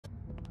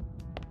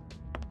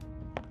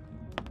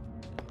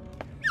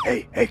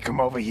Hey, come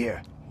over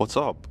here. What's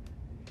up?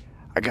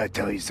 I gotta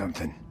tell you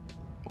something.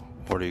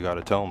 What do you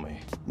gotta tell me?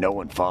 No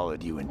one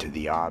followed you into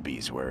the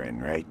Ahby's we're in,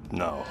 right?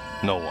 No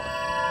one.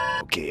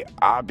 Okay,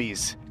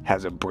 Ahby's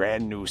has a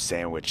brand new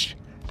sandwich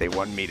they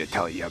want me to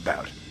tell you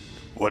about.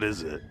 What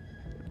is it?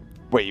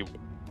 Wait,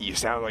 you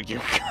sound like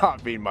you're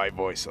copying my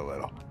voice a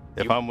little.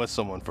 If I'm with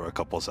someone for a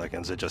couple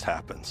seconds, it just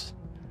happens.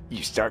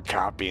 You start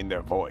copying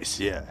their voice.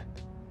 Yeah.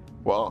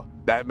 Well,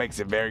 that makes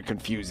it very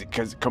confusing,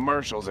 because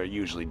commercials are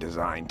usually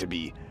designed to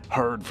be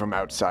heard from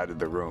outside of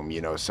the room,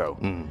 so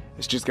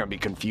it's just gonna be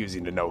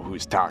confusing to know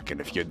who's talking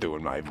if you're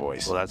doing my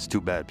voice. Well, that's too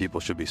bad. People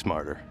should be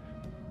smarter.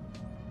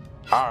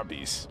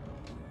 Arby's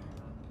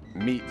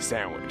meat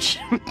sandwich.